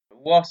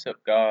What's up,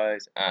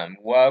 guys, and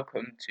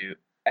welcome to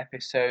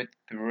episode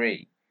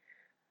 3.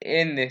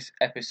 In this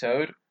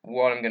episode,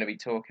 what I'm going to be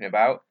talking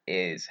about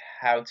is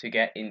how to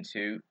get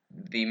into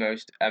the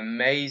most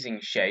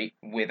amazing shape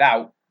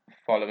without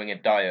following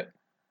a diet.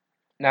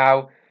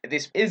 Now,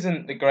 this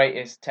isn't the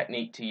greatest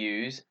technique to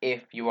use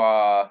if you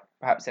are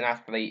perhaps an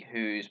athlete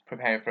who's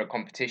preparing for a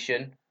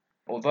competition.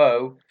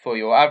 Although, for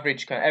your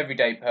average kind of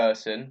everyday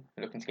person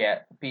looking to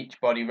get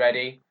beach body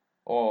ready,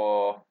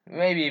 or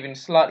maybe even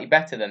slightly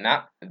better than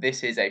that,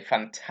 this is a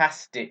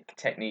fantastic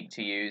technique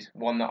to use,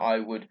 one that I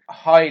would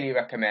highly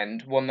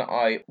recommend, one that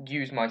I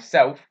use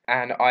myself,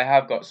 and I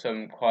have got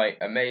some quite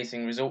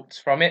amazing results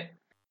from it.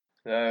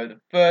 So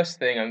the first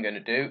thing I'm going to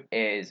do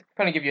is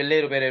kind of give you a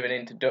little bit of an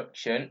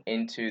introduction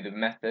into the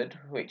method,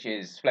 which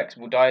is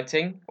flexible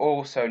dieting,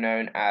 also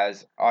known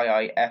as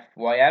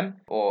IIFYM,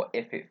 or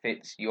if it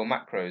fits your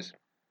macros.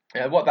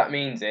 What that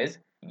means is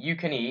you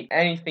can eat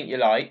anything you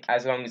like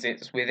as long as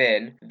it's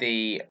within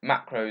the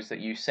macros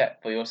that you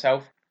set for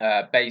yourself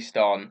based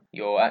on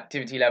your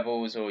activity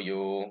levels or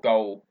your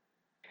goal.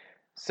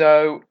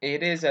 So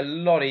it is a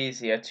lot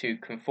easier to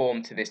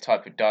conform to this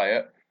type of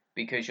diet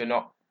because you're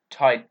not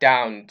tied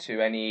down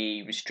to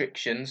any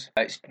restrictions.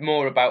 It's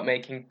more about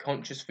making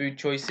conscious food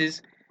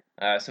choices,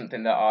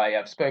 something that I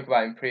have spoke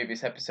about in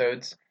previous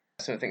episodes,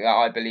 something that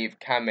I believe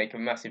can make a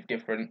massive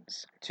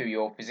difference to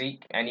your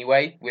physique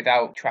anyway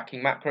without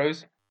tracking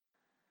macros.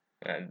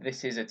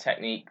 This is a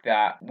technique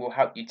that will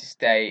help you to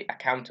stay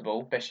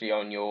accountable, especially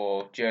on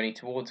your journey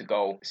towards a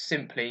goal,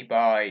 simply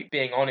by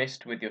being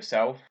honest with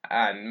yourself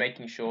and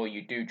making sure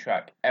you do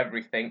track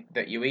everything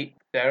that you eat.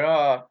 There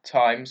are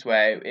times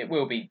where it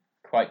will be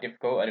quite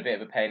difficult and a bit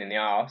of a pain in the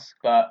arse,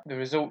 but the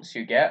results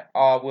you get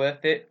are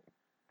worth it.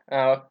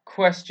 A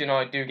question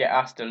I do get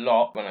asked a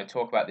lot when I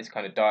talk about this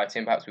kind of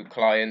dieting, perhaps with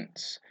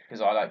clients,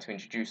 because I like to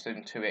introduce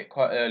them to it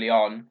quite early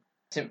on,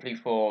 simply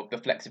for the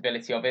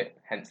flexibility of it,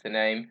 hence the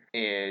name,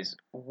 is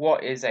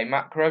what is a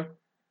macro?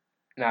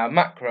 Now, a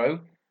macro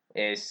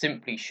is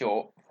simply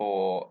short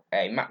for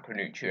a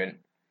macronutrient,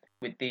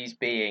 with these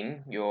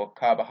being your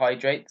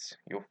carbohydrates,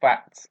 your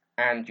fats,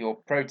 and your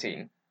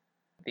protein.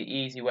 The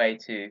easy way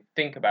to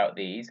think about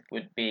these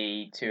would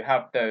be to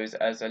have those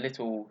as a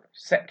little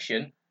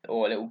section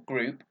or a little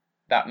group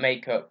that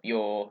make up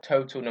your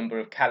total number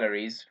of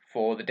calories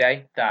for the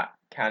day that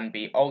can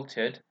be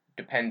altered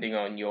depending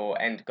on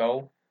your end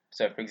goal.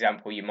 So, for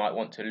example, you might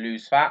want to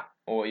lose fat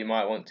or you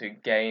might want to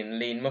gain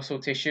lean muscle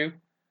tissue.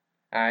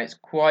 It's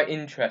quite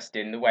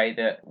interesting the way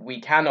that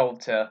we can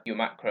alter your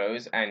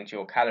macros and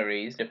your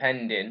calories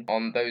depending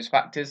on those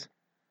factors.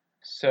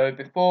 So,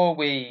 before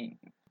we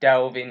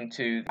delve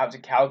into how to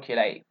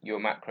calculate your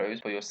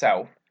macros for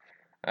yourself,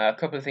 a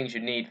couple of things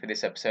you need for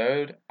this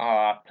episode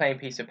are a plain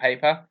piece of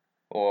paper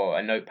or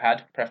a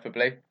notepad,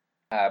 preferably,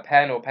 a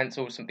pen or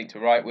pencil, something to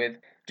write with,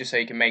 just so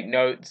you can make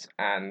notes.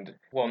 And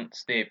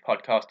once the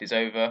podcast is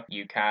over,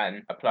 you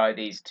can apply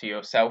these to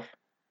yourself.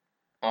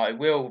 I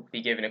will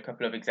be giving a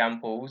couple of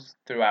examples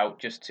throughout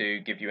just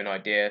to give you an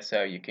idea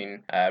so you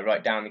can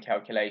write down the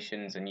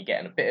calculations and you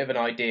get a bit of an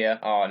idea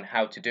on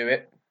how to do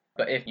it.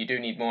 But if you do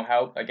need more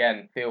help,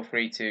 again, feel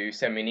free to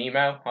send me an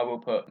email. I will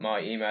put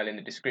my email in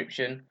the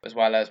description as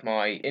well as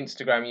my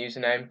Instagram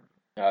username.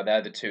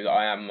 They're the two that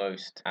I am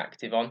most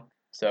active on.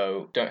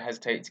 So don't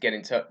hesitate to get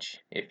in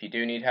touch if you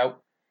do need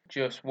help.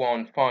 Just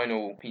one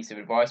final piece of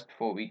advice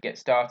before we get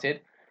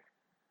started.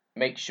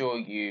 Make sure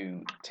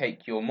you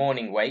take your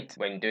morning weight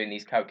when doing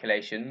these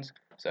calculations.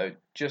 So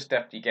just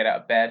after you get out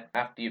of bed,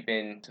 after you've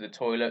been to the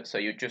toilet, so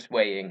you're just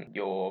weighing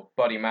your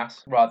body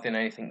mass rather than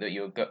anything that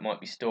your gut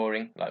might be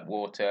storing, like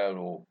water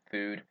or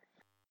food.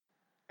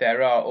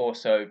 There are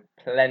also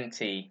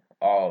plenty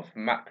of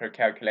macro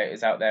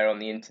calculators out there on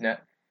the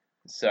internet,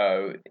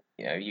 so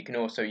you can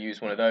also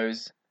use one of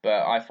those.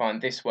 But I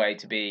find this way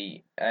to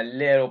be a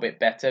little bit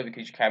better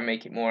because you can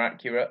make it more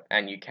accurate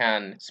and you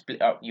can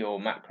split up your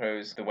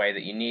macros the way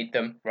that you need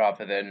them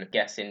rather than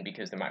guessing,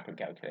 because the macro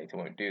calculator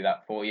won't do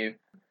that for you.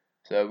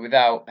 So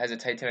without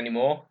hesitating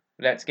anymore,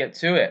 let's get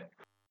to it.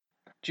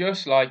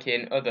 Just like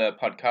in other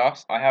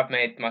podcasts, I have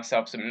made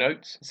myself some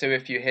notes. So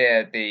if you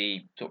hear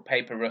the sort of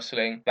paper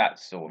rustling,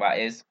 that's all that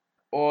is.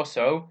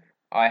 Also,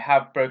 I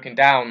have broken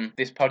down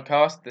this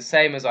podcast, the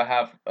same as I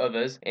have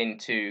others,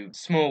 into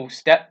small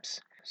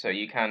steps. So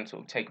you can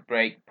sort of take a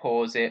break,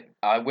 pause it.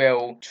 I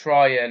will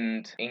try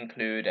and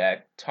include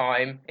a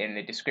time in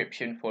the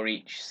description for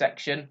each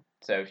section.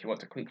 So if you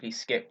want to quickly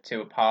skip to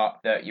a part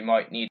that you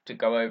might need to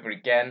go over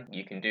again,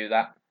 you can do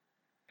that.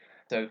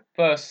 So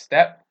first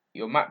step,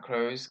 your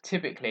macros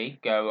typically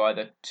go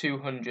either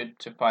 200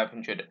 to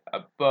 500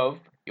 above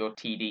your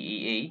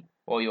TDEE,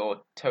 or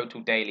your total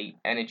daily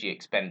energy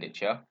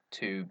expenditure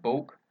to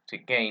bulk, to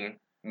gain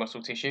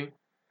muscle tissue,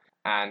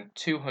 and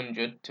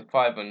 200 to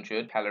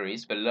 500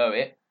 calories below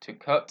it to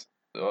cut,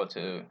 or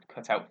to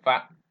cut out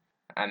fat,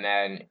 and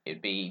then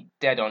it'd be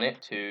dead on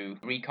it to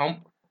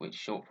recomp, which is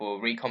short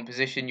for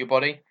recomposition your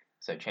body,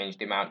 so change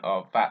the amount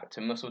of fat to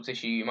muscle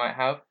tissue you might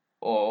have,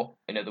 or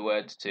in other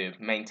words, to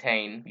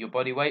maintain your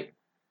body weight.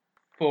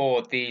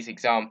 For these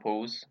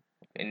examples,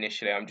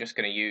 initially I'm just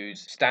going to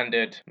use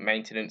standard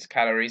maintenance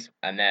calories,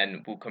 and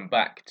then we'll come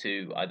back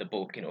to either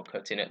bulking or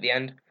cutting at the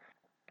end.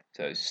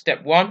 So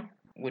step 1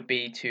 would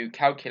be to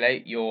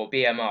calculate your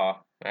BMR.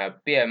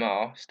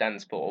 BMR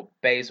stands for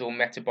basal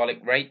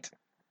metabolic rate.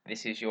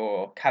 This is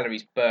your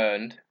calories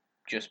burned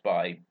just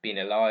by being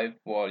alive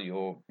while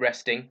you're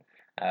resting.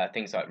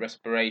 Things like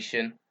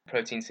respiration,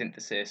 protein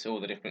synthesis, all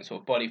the different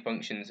sort of body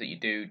functions that you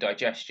do,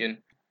 digestion.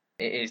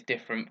 It is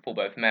different for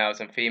both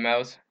males and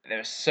females. There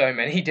are so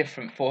many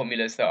different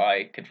formulas that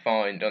I could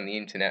find on the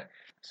internet.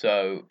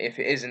 So if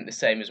it isn't the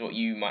same as what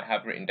you might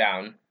have written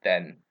down,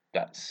 then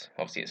that's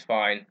obviously it's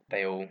fine.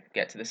 They all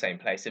get to the same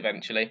place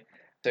eventually.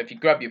 So if you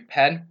grab your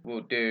pen,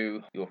 we'll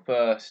do your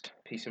first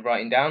piece of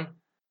writing down,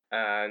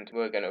 and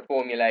we're going to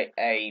formulate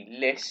a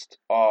list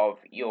of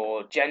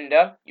your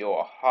gender,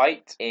 your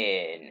height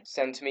in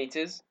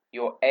centimeters,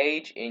 your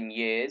age in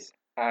years,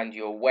 and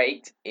your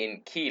weight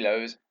in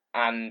kilos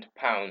and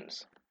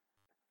pounds.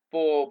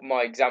 For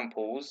my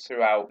examples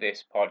throughout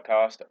this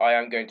podcast, I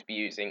am going to be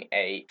using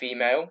a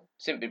female,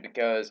 simply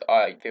because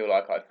I feel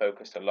like I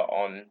focused a lot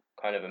on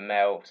kind of a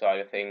male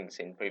side of things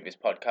in previous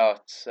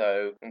podcasts,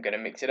 so I'm going to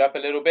mix it up a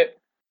little bit.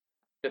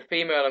 The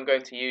female I'm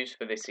going to use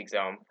for this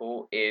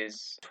example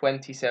is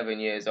 27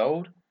 years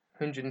old,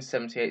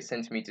 178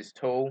 centimeters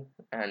tall,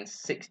 and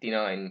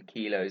 69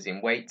 kilos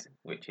in weight,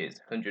 which is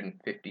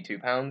 152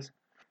 pounds.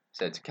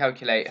 So to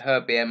calculate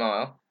her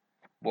BMR,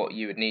 what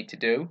you would need to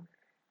do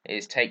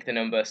is take the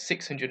number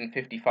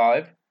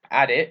 655,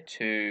 add it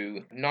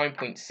to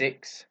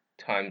 9.6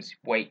 times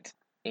weight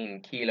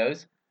in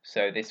kilos.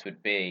 So this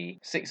would be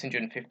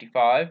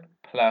 655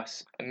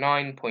 plus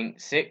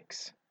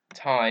 9.6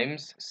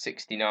 times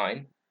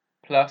 69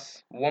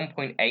 plus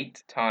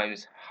 1.8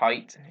 times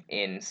height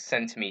in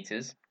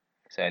centimeters.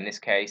 So in this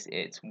case,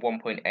 it's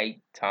 1.8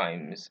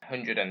 times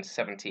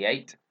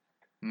 178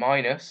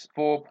 minus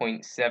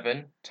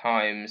 4.7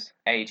 times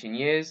age in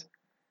years.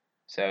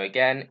 So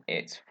again,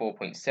 it's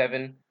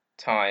 4.7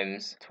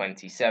 times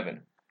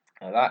 27.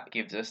 Now that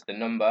gives us the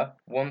number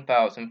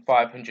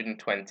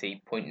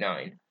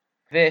 1520.9.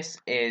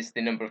 This is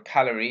the number of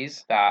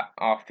calories that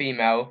our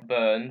female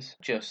burns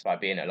just by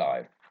being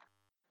alive.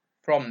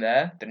 From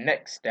there, the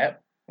next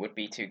step would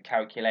be to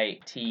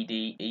calculate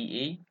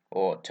TDEE,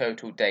 or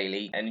total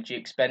daily energy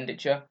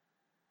expenditure.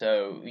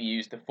 So we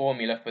use the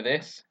formula for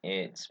this.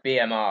 It's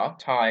BMR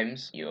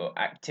times your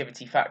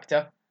activity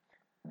factor.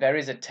 There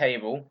is a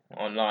table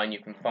online you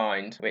can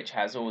find which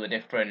has all the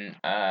different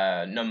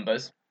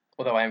numbers,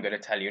 although I am going to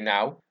tell you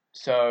now.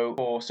 So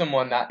for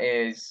someone that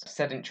is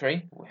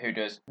sedentary, who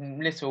does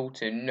little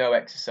to no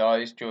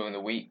exercise during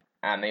the week,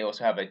 and they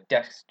also have a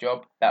desk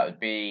job, that would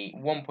be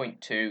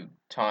 1.2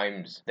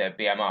 times their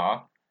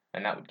BMR,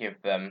 and that would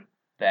give them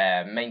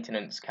their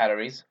maintenance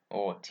calories,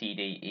 or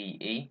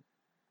TDEE.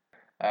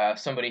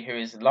 Somebody who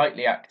is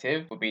lightly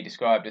active would be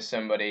described as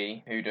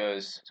somebody who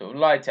does sort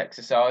of light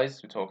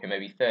exercise. We're talking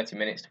maybe 30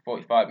 minutes to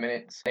 45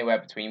 minutes, anywhere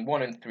between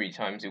 1 and 3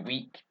 times a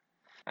week.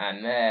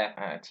 And their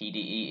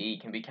TDEE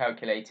can be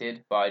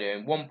calculated by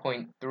doing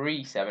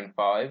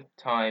 1.375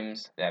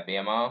 times their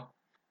BMR.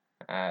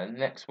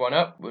 Next one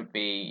up would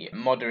be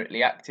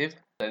moderately active.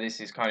 So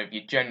this is kind of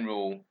your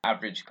general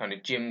average kind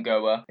of gym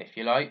goer, if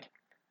you like.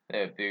 They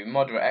would do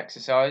moderate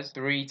exercise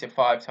 3 to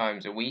 5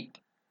 times a week,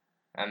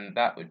 and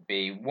that would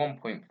be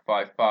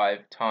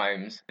 1.55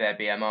 times their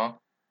BMR.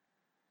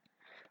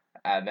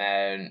 And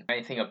then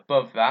anything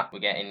above that, we're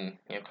getting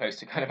close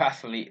to kind of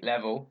athlete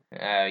level.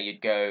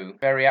 You'd go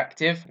very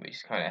active, which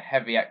is kind of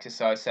heavy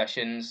exercise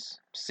sessions,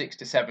 6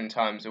 to 7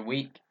 times a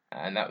week,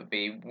 and that would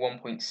be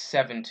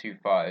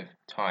 1.725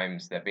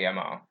 times their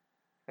BMR.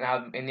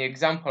 Now, in the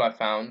example I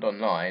found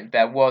online,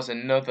 there was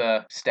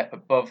another step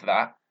above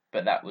that,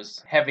 but that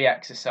was heavy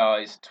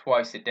exercise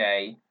twice a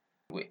day,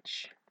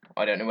 which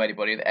I don't know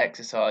anybody that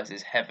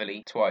exercises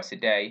heavily twice a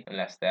day,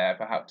 unless they're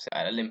perhaps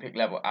an Olympic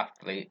level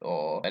athlete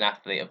or an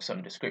athlete of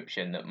some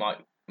description that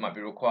might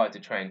be required to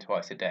train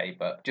twice a day.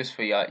 But just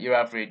for your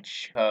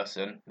average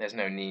person, there's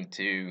no need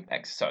to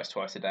exercise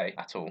twice a day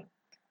at all.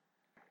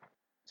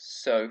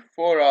 So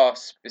for our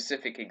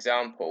specific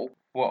example,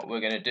 what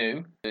we're going to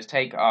do is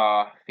take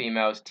our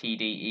female's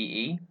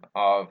TDEE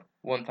of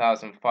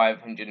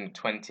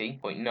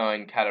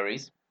 1520.9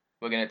 calories.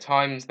 We're going to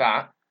times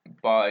that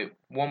by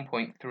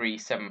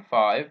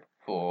 1.375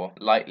 for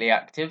lightly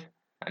active,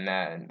 and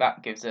then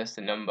that gives us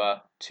the number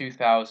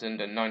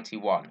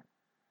 2091. You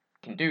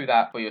can do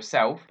that for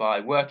yourself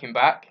by working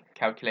back,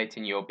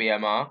 calculating your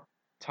BMR,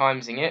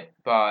 timesing it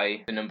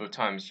by the number of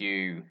times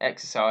you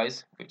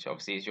exercise, which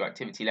obviously is your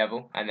activity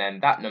level, and then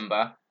that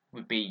number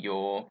would be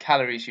your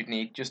calories you'd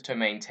need just to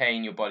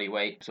maintain your body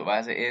weight sort of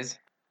as it is.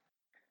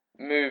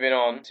 Moving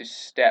on to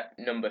step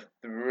number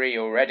 3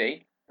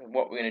 already,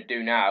 what we're going to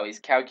do now is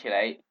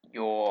calculate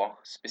your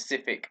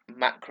specific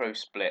macro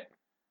split.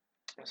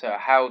 So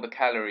how the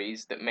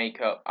calories that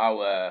make up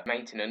our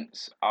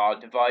maintenance are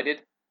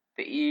divided.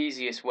 The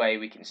easiest way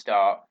we can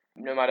start,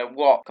 no matter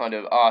what kind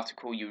of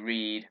article you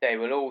read, they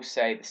will all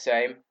say the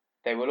same.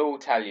 They will all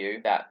tell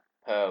you that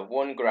per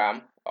 1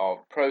 gram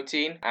of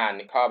protein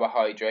and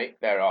carbohydrate,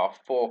 there are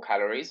 4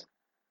 calories.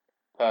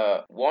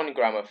 Per 1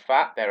 gram of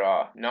fat, there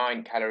are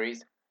 9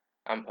 calories.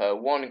 And per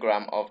 1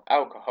 gram of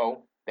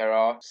alcohol, there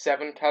are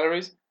 7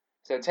 calories.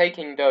 So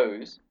taking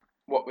those,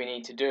 what we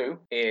need to do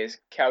is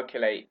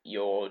calculate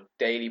your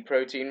daily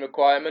protein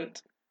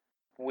requirement.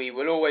 We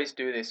will always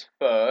do this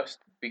first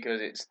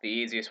because it's the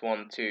easiest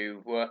one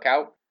to work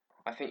out.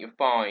 I think you'll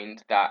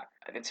find that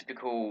the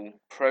typical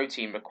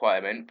protein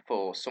requirement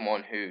for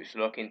someone who's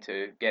looking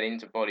to get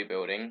into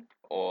bodybuilding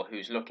or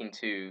who's looking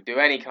to do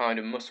any kind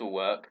of muscle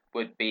work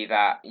would be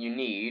that you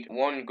need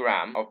 1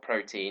 gram of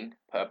protein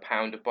per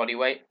pound of body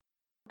weight.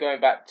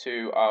 Going back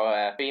to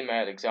our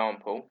female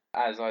example,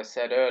 as I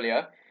said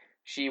earlier,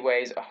 she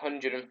weighs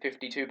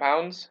 152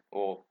 pounds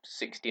or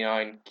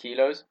 69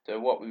 kilos. So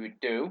what we would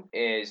do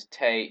is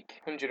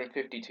take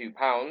 152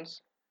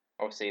 pounds,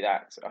 obviously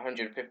that's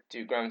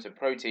 152 grams of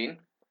protein,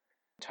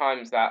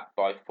 times that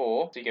by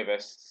 4 to give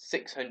us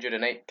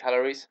 608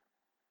 calories.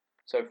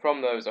 So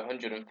from those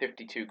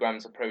 152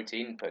 grams of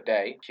protein per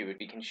day, she would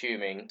be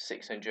consuming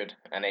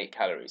 608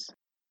 calories.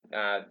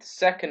 The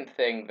second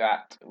thing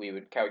that we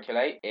would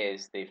calculate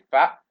is the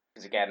fat,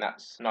 because again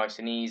that's nice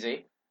and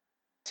easy.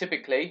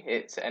 Typically,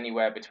 it's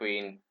anywhere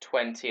between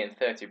 20 and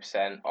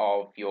 30%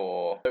 of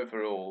your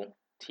overall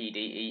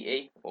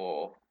TDEE,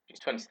 or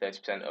just 20 to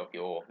 30% of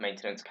your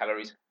maintenance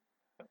calories.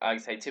 I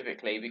say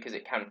typically because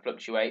it can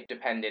fluctuate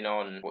depending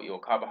on what your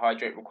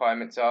carbohydrate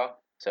requirements are.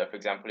 So, for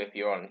example, if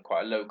you're on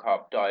quite a low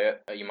carb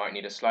diet, you might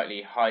need a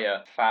slightly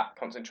higher fat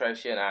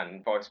concentration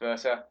and vice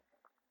versa.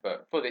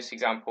 But for this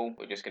example,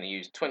 we're just going to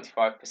use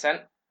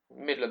 25%,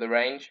 middle of the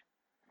range,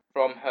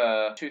 from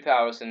her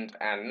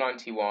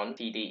 2091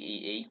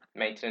 TDEE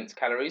maintenance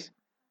calories.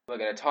 We're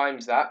going to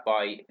times that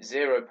by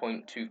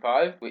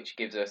 0.25, which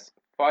gives us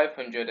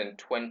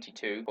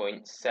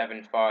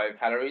 522.75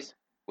 calories,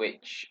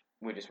 which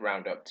we just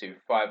round up to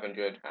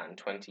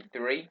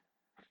 523.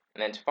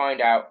 And then to find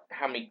out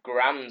how many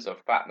grams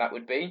of fat that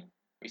would be,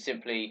 we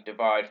simply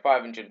divide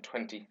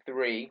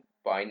 523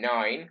 by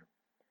 9,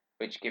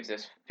 which gives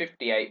us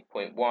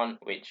 58.1,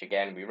 which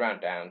again we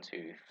round down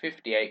to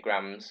 58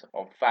 grams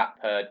of fat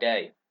per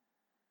day.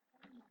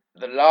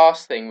 The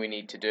last thing we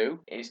need to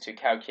do is to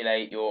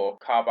calculate your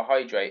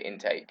carbohydrate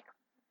intake.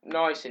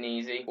 Nice and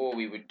easy. All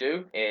we would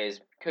do is,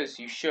 because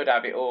you should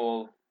have it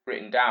all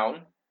written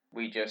down,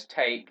 we just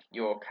take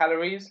your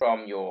calories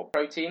from your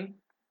protein,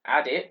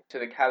 add it to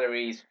the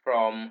calories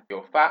from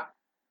your fat,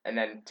 and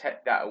then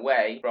take that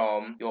away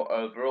from your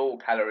overall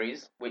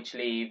calories, which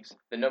leaves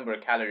the number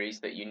of calories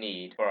that you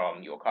need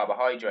from your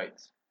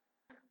carbohydrates.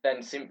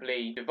 Then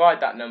simply divide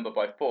that number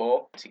by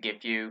 4 to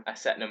give you a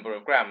set number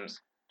of grams,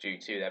 due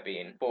to there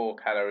being 4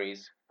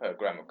 calories per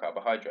gram of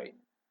carbohydrate.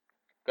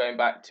 Going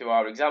back to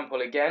our example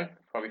again,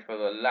 probably for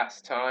the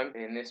last time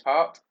in this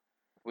part,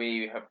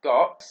 we have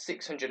got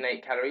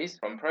 608 calories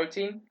from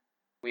protein,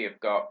 we have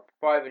got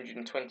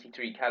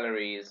 523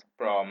 calories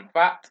from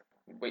fat,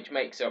 which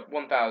makes up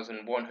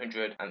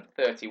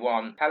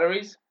 1,131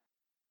 calories.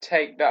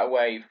 Take that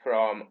away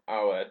from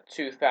our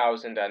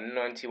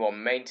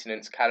 2,091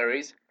 maintenance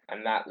calories,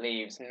 and that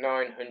leaves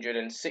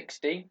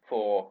 960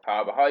 for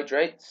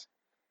carbohydrates.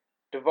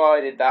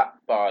 Divided that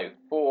by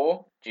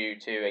 4, due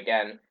to,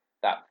 again,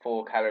 that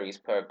 4 calories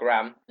per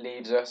gram,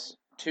 leaves us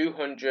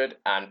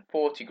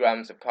 240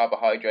 grams of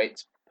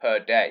carbohydrates per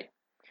day.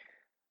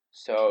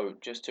 So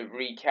just to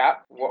recap,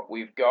 what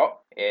we've got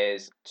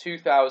is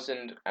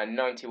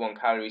 2,091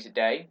 calories a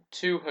day,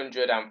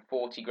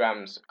 240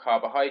 grams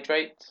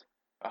carbohydrates,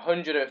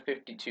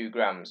 152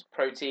 grams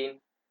protein,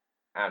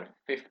 and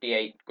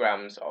 58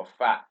 grams of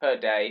fat per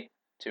day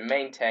to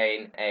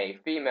maintain a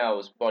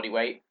female's body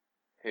weight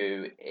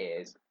who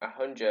is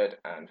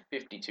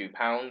 152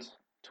 pounds,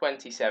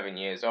 27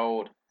 years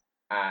old,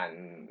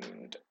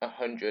 and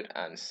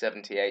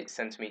 178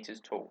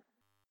 centimeters tall.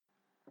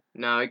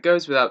 Now, it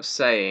goes without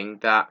saying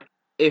that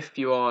if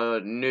you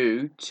are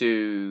new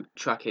to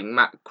tracking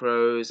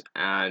macros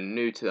and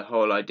new to the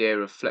whole idea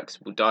of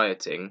flexible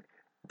dieting,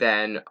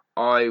 then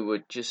I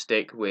would just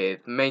stick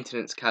with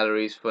maintenance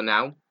calories for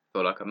now,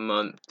 for like a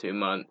month, 2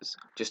 months,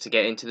 just to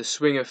get into the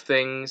swing of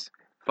things,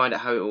 find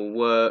out how it all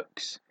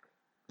works.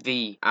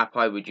 The app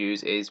I would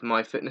use is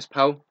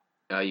MyFitnessPal.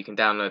 You can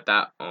download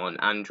that on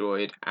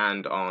Android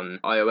and on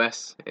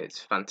iOS. It's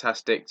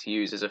fantastic to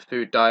use as a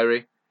food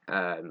diary.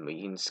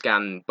 You can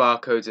scan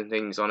barcodes and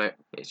things on it.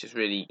 It's just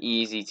really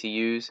easy to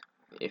use.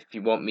 If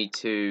you want me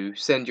to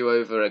send you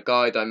over a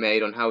guide I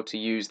made on how to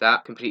use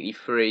that completely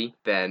free,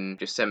 then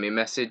just send me a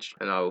message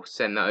and I'll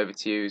send that over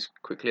to you as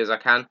quickly as I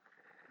can.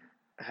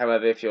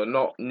 However, if you're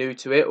not new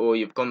to it or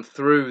you've gone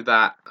through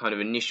that kind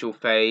of initial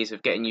phase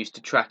of getting used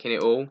to tracking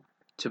it all,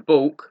 to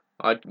bulk,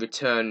 I'd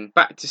return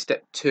back to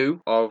step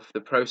 2 of the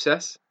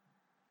process,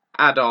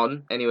 add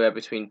on anywhere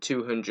between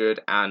 200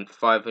 and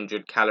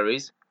 500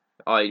 calories.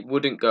 I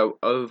wouldn't go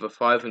over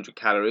 500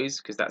 calories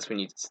because that's when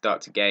you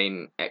start to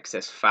gain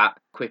excess fat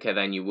quicker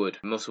than you would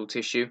muscle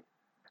tissue.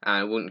 And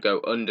I wouldn't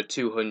go under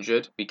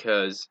 200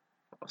 because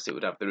obviously it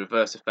would have the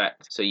reverse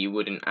effect, so you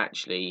wouldn't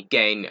actually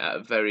gain at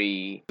a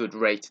very good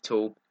rate at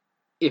all.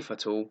 if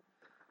at all.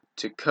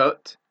 To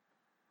cut,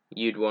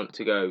 you'd want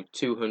to go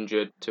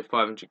 200 to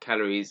 500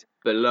 calories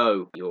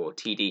below your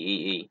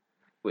TDEE,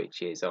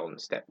 which is on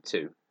step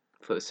 2.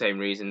 For the same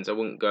reasons, I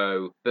wouldn't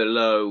go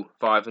below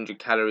 500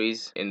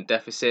 calories in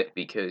deficit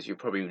because you'll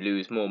probably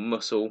lose more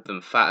muscle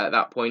than fat at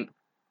that point,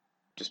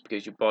 just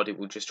because your body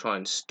will just try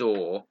and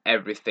store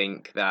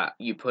everything that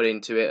you put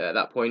into it at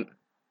that point.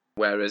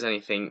 Whereas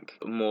anything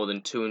more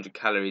than 200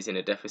 calories in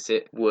a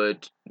deficit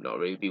would not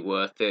really be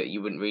worth it.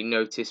 You wouldn't really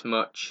notice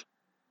much.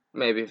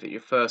 Maybe if it's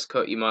your first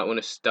cut, you might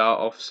want to start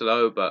off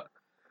slow, but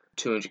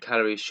 200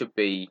 calories should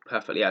be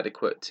perfectly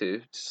adequate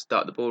to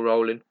start the ball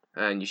rolling.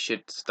 And you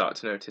should start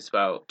to notice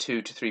about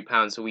 2 to 3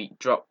 pounds a week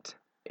dropped.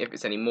 If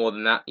it's any more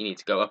than that, you need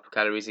to go up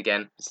calories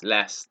again. If it's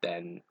less,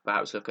 then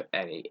perhaps look at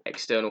any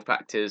external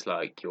factors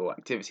like your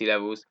activity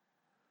levels.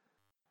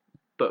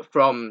 But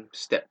from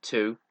step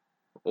 2,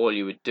 all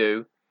you would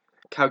do,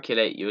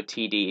 calculate your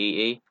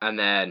TDEE and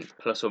then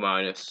plus or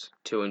minus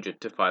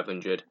 200 to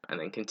 500 and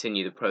then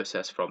continue the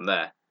process from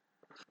there.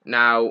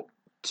 Now,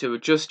 to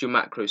adjust your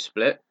macro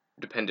split,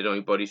 depending on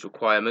your body's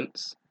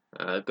requirements,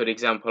 a good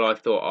example I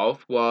thought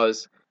of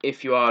was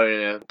if you are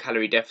in a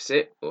calorie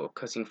deficit or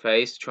cutting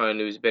phase to try and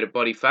lose a bit of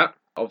body fat,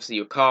 obviously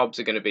your carbs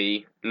are going to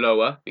be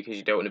lower because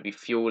you don't want to be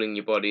fueling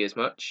your body as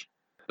much,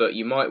 but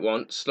you might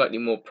want slightly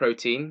more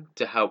protein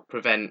to help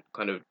prevent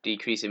kind of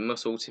decrease in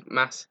muscle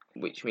mass,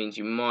 which means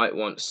you might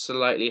want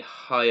slightly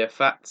higher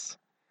fats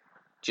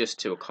just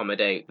to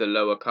accommodate the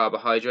lower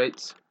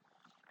carbohydrates.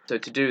 So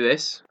to do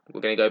this,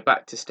 we're going to go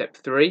back to step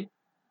 3.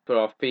 For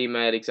our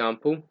female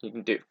example, you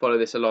can follow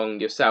this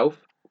along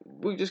yourself.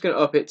 We're just going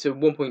to up it to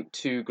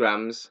 1.2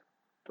 grams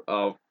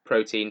of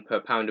protein per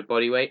pound of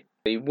body weight.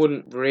 You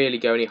wouldn't really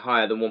go any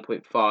higher than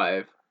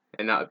 1.5,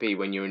 and that would be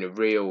when you're in a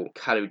real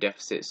calorie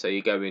deficit, so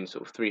you're going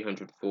sort of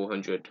 300,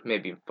 400,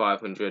 maybe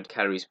 500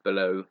 calories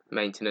below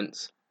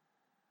maintenance.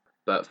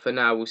 But for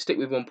now, we'll stick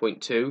with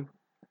 1.2.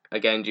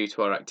 Again, due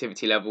to our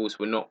activity levels,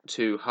 we're not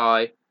too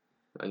high.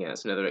 Again,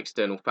 that's another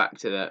external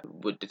factor that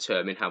would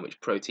determine how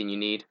much protein you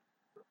need.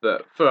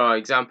 But for our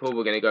example,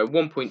 we're going to go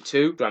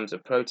 1.2 grams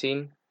of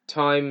protein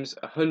times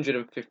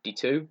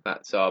 152,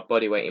 that's our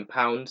body weight in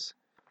pounds,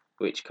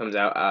 which comes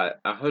out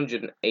at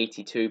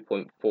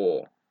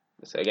 182.4.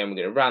 So again, we're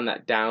going to round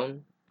that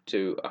down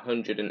to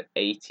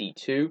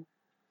 182,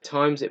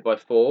 times it by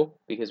 4,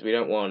 because we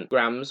don't want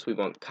grams, we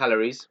want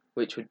calories,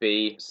 which would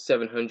be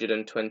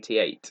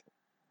 728.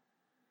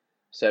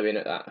 So in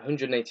at that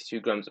 182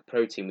 grams of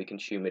protein we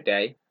consume a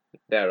day,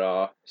 there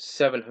are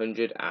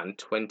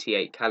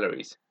 728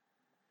 calories.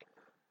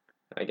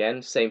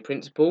 Again, same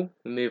principle,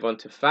 we move on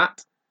to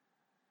fat.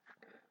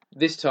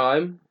 This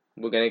time,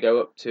 we're going to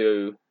go up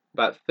to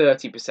about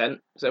 30%,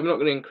 so we're not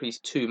going to increase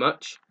too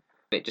much.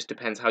 It just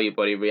depends how your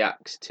body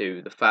reacts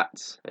to the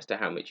fats as to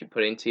how much you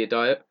put into your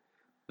diet.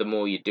 The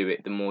more you do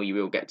it, the more you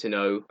will get to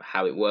know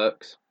how it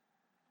works.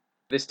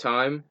 This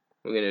time,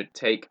 we're going to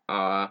take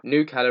our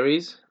new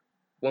calories,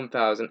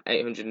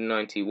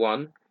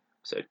 1,891,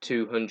 so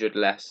 200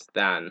 less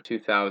than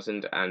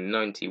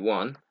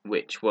 2,091,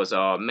 which was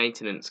our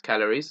maintenance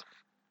calories,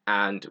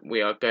 and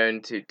we are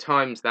going to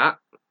times that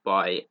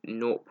by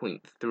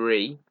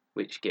 0.3,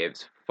 which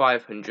gives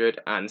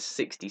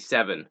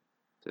 567.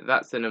 So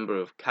that's the number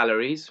of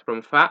calories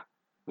from fat.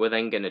 We're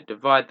then going to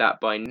divide that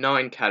by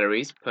 9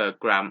 calories per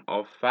gram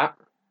of fat,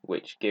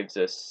 which gives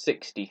us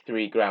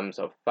 63 grams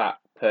of fat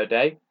per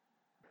day.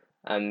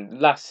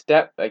 And last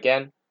step,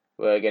 again,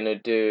 we're going to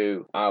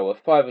do our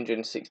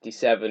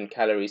 567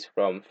 calories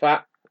from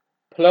fat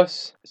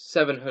plus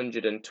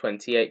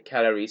 728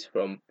 calories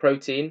from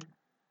protein,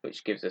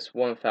 which gives us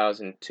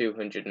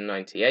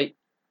 1,298.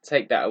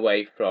 Take that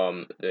away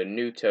from the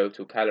new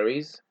total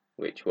calories,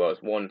 which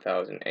was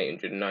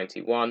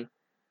 1,891,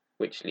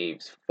 which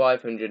leaves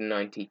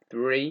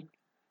 593.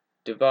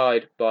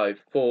 Divide by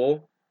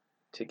 4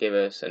 to give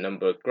us a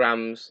number of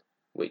grams,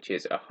 which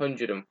is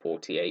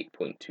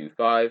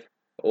 148.25,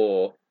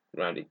 or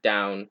rounded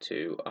down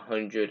to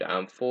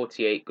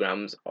 148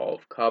 grams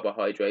of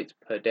carbohydrates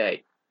per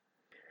day.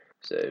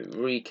 So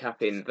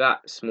recapping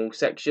that small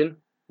section,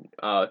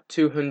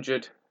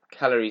 200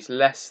 calories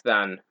less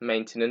than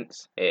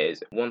maintenance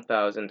is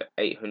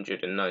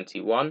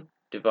 1,891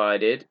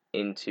 divided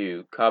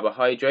into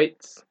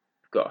carbohydrates.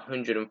 We've got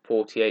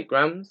 148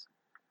 grams,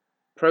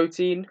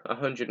 protein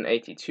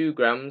 182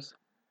 grams,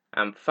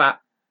 and fat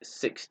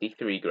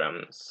 63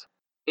 grams.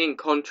 In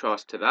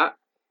contrast to that,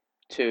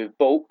 to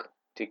bulk,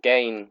 to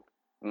gain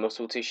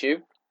muscle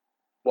tissue,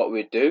 what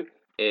we'd do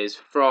is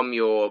from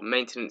your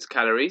maintenance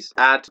calories,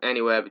 add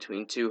anywhere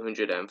between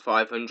 200 and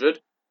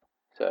 500.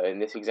 So in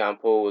this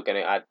example, we're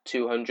going to add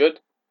 200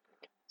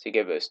 to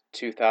give us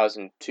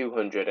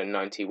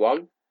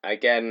 2,291.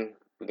 Again,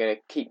 we're going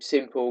to keep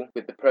simple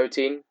with the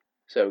protein.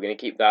 So we're going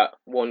to keep that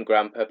 1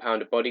 gram per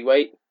pound of body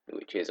weight,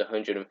 which is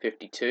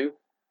 152,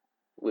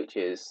 which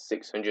is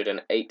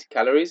 608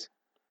 calories.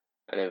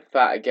 And then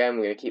fat, again,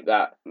 we're going to keep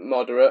that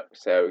moderate.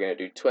 So we're going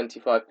to do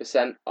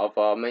 25% of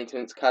our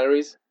maintenance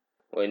calories,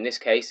 or in this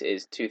case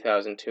is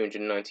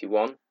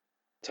 2,291.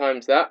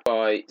 Times that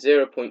by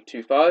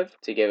 0.25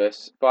 to give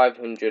us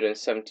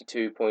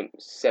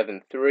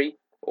 572.73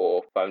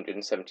 or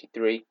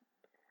 573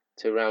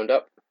 to round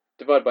up.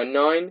 Divide by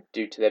 9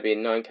 due to there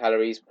being 9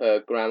 calories per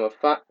gram of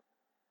fat,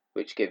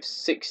 which gives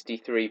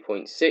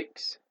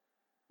 63.6,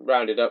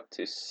 rounded up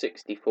to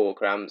 64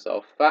 grams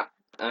of fat.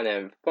 And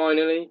then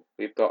finally,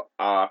 we've got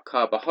our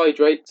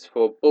carbohydrates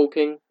for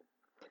bulking,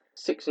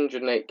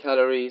 608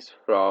 calories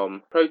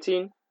from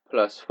protein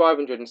plus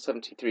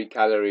 573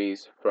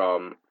 calories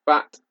from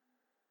fat,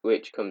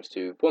 which comes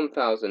to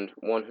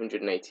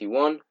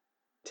 1,181.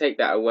 Take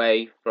that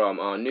away from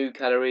our new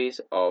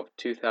calories of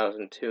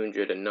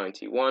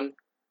 2,291,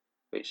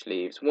 which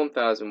leaves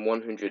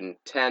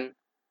 1,110.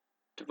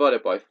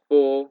 Divided by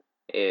 4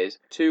 is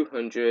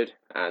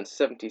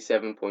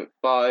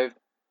 277.5.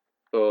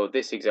 For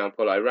this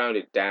example, I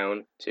rounded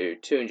down to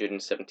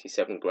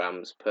 277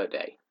 grams per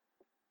day.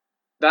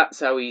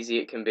 That's how easy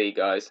it can be,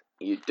 guys.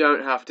 You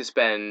don't have to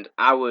spend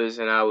hours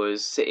and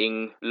hours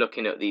sitting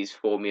looking at these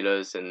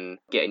formulas and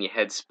getting your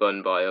head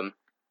spun by them.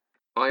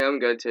 I am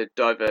going to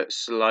divert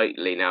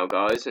slightly now,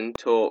 guys, and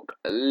talk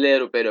a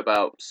little bit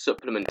about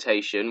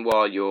supplementation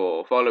while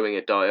you're following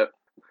a diet.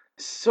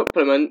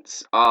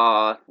 Supplements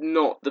are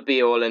not the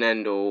be-all and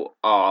end-all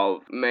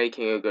of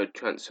making a good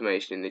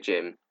transformation in the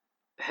gym.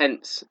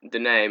 Hence the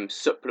name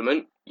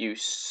supplement. You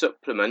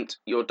supplement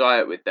your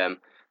diet with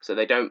them. So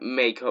they don't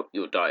make up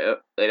your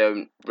diet. They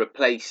don't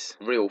replace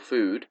real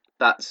food.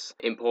 That's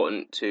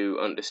important to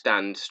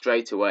understand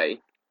straight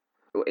away.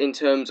 In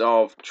terms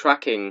of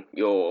tracking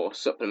your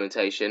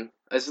supplementation,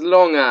 as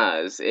long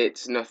as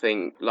it's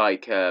nothing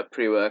like a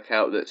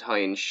pre-workout that's high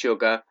in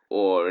sugar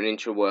or an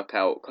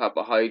intra-workout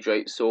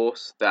carbohydrate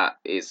source that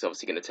is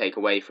obviously going to take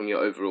away from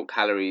your overall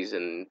calories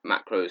and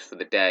macros for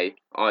the day,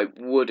 I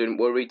wouldn't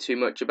worry too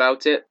much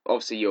about it.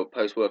 Obviously your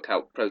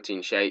post-workout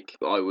protein shake,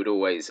 I would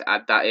always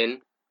add that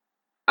in.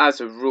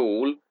 As a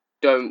rule,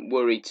 don't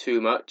worry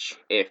too much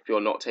if you're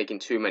not taking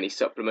too many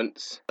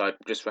supplements. I'd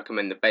just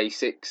recommend the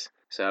basics.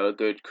 So a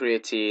good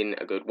creatine,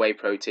 a good whey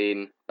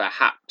protein,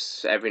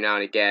 perhaps every now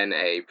and again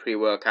a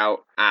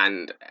pre-workout,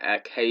 and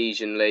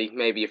occasionally,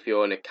 maybe if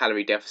you're in a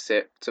calorie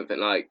deficit, something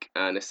like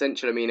an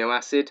essential amino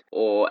acid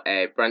or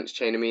a branched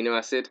chain amino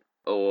acid,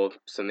 or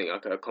something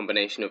like a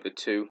combination of the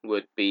two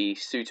would be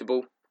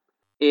suitable.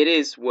 It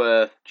is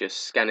worth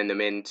just scanning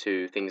them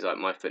into things like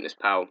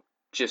MyFitnessPal,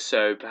 just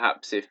so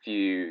perhaps if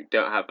you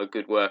don't have a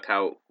good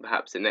workout,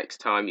 perhaps the next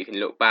time you can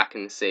look back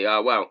and see,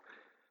 oh well,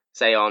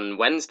 say on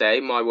Wednesday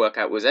my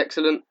workout was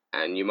excellent,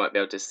 and you might be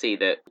able to see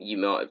that you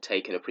might have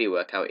taken a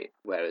pre-workout,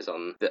 whereas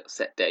on that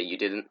set day you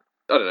didn't.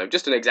 I don't know,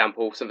 just an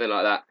example, something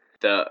like that,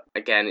 that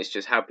again is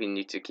just helping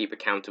you to keep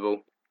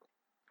accountable.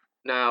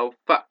 Now,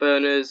 fat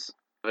burners,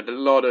 I've had a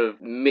lot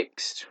of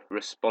mixed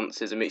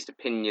responses and mixed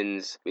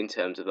opinions in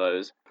terms of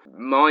those.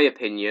 My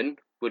opinion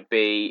would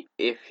be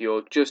if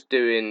you're just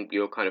doing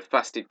your kind of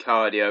fasted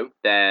cardio,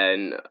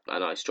 then a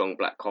nice strong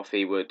black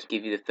coffee would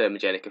give you the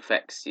thermogenic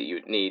effects that you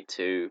would need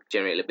to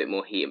generate a little bit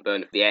more heat and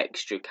burn the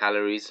extra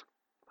calories.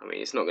 I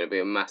mean, it's not going to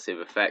be a massive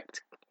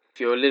effect. If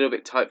you're a little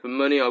bit tight for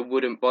money, I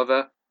wouldn't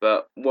bother.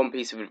 But one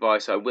piece of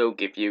advice I will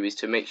give you is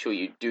to make sure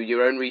you do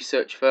your own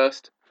research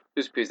first.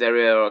 Just because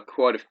there are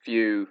quite a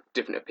few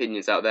different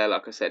opinions out there,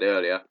 like I said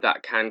earlier,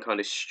 that can kind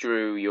of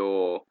strew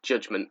your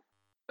judgment.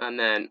 And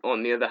then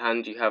on the other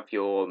hand, you have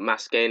your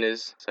mass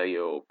gainers, so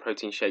your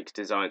protein shakes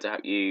designed to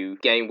help you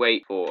gain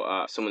weight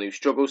for someone who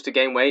struggles to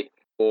gain weight,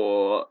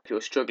 or if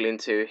you're struggling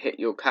to hit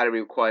your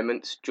calorie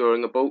requirements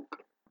during a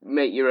bulk.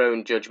 Make your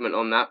own judgment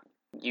on that.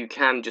 You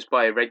can just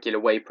buy a regular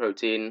whey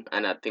protein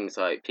and add things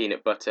like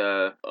peanut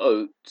butter,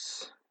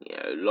 oats,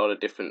 a lot of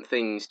different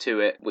things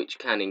to it, which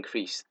can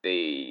increase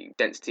the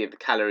density of the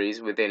calories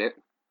within it.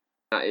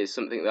 That is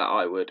something that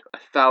I would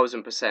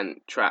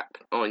 1,000% track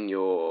on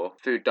your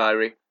food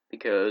diary,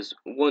 because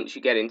once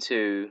you get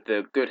into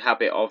the good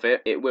habit of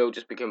it, it will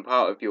just become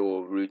part of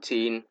your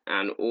routine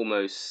and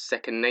almost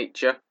second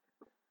nature.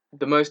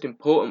 The most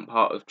important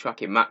part of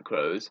tracking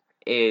macros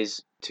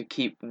is to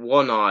keep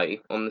one eye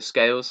on the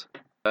scales.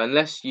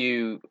 Unless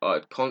you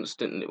are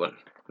constantly, well,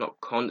 not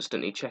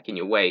constantly checking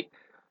your weight,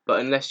 but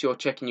unless you're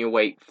checking your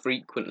weight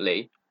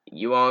frequently,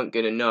 you aren't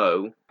going to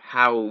know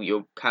how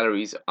your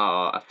calories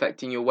are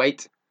affecting your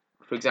weight.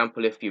 For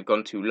example, if you've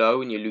gone too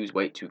low and you lose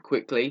weight too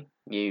quickly,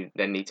 you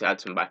then need to add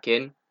some back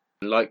in.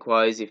 And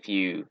likewise, if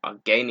you are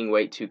gaining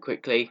weight too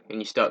quickly and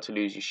you start to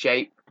lose your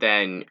shape,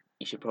 then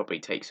you should probably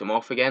take some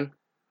off again.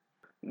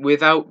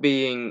 Without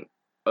being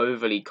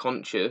overly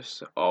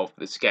conscious of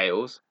the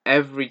scales,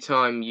 every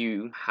time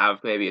you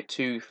have maybe a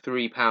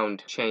 2-3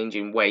 pound change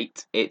in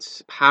weight,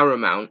 it's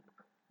paramount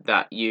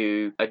that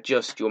you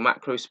adjust your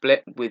macro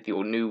split with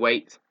your new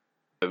weight.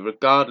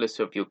 Regardless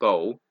of your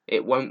goal,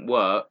 it won't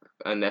work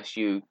unless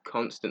you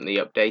constantly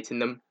updating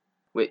them,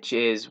 which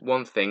is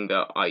one thing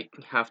that I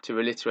have to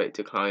reiterate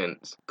to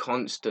clients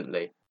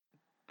constantly.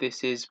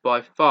 This is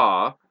by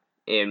far,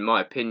 in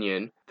my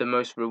opinion, the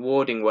most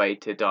rewarding way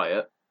to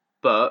diet,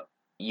 but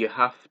you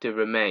have to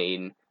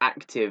remain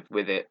active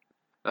with it.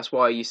 That's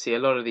why you see a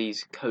lot of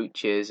these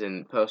coaches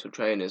and personal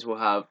trainers will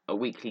have a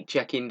weekly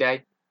check-in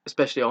day,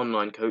 especially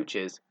online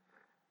coaches.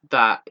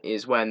 That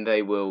is when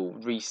they will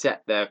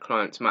reset their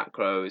clients'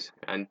 macros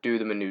and do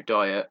them a new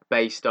diet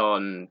based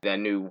on their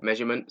new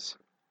measurements.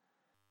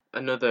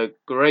 Another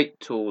great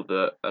tool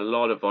that a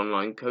lot of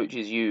online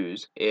coaches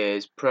use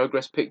is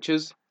progress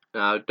pictures.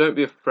 Now, don't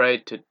be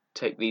afraid to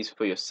take these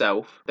for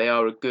yourself. They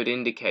are a good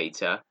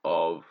indicator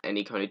of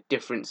any kind of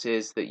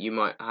differences that you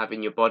might have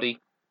in your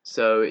body.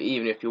 So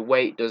even if your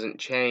weight doesn't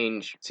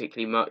change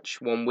particularly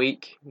much one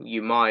week,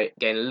 you might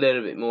gain a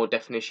little bit more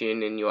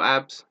definition in your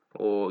abs,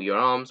 or your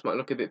arms might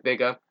look a bit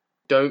bigger.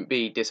 Don't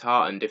be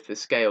disheartened if the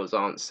scales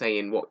aren't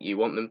saying what you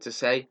want them to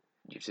say.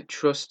 You have to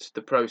trust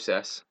the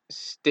process,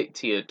 stick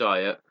to your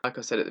diet. Like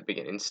I said at the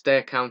beginning, stay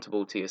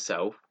accountable to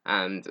yourself,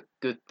 and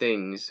good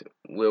things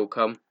will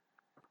come.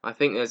 I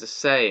think there's a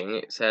saying,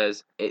 it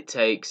says it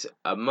takes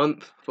a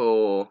month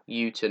for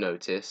you to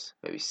notice,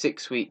 maybe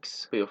 6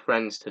 weeks for your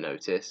friends to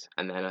notice,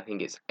 and then I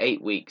think it's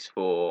 8 weeks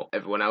for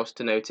everyone else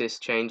to notice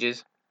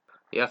changes.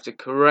 You have to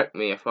correct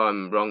me if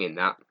I'm wrong in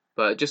that,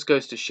 but it just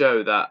goes to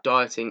show that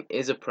dieting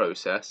is a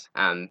process,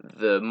 and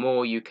the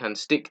more you can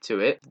stick to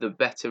it, the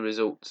better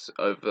results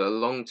over the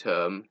long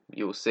term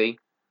you'll see.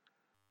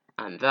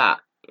 And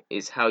that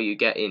is how you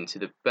get into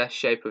the best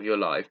shape of your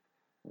life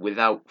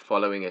without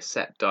following a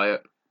set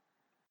diet.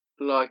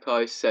 Like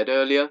I said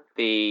earlier,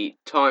 the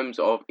times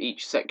of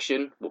each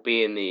section will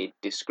be in the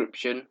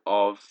description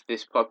of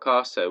this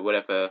podcast, so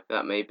whatever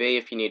that may be,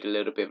 if you need a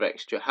little bit of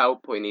extra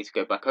help or you need to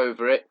go back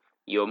over it,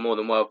 you're more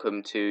than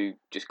welcome to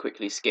just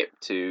quickly skip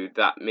to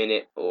that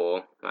minute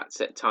or that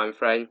set time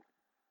frame.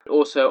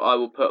 Also, I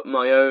will put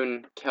my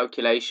own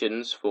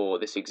calculations for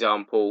this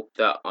example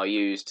that I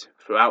used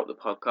throughout the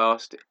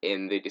podcast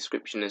in the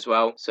description as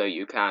well, so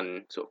you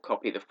can sort of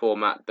copy the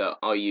format that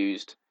I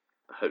used.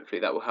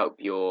 Hopefully that will help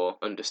your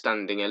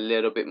understanding a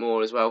little bit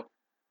more as well.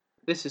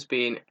 This has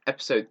been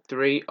episode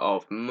 3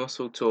 of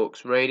Muscle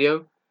Talks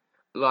Radio.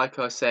 Like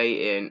I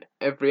say in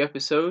every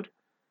episode,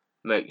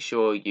 make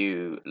sure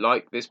you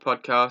like this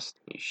podcast,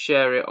 you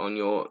share it on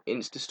your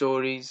Insta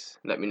stories,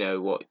 let me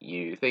know what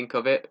you think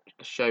of it,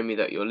 show me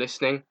that you're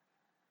listening,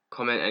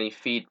 comment any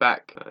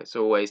feedback, it's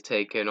always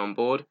taken on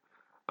board.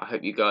 I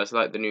hope you guys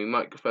like the new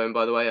microphone,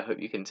 by the way. I hope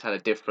you can tell a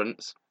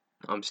difference.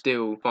 I'm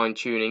still fine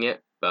tuning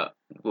it, but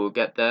we'll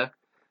get there.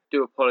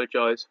 Do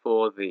apologise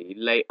for the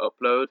late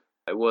upload.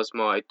 It was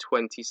my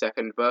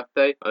 22nd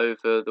birthday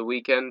over the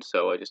weekend,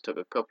 so I just took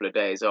a couple of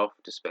days off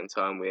to spend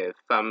time with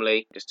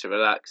family, just to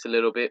relax a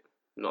little bit.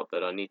 Not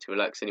that I need to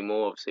relax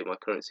anymore, obviously, my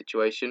current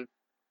situation,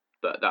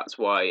 but that's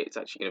why it's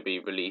actually going to be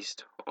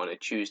released on a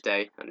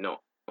Tuesday and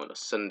not on a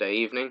Sunday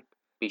evening.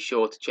 Be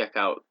sure to check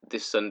out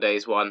this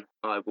Sunday's one.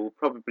 I will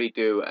probably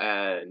do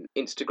an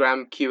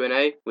Instagram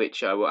Q&A,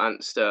 which I will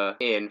answer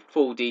in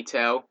full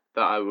detail,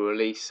 that I will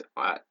release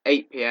at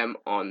 8 PM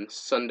on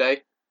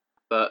Sunday.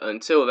 But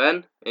until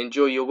then,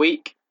 enjoy your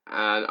week,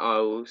 and I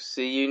will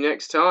see you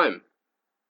next time.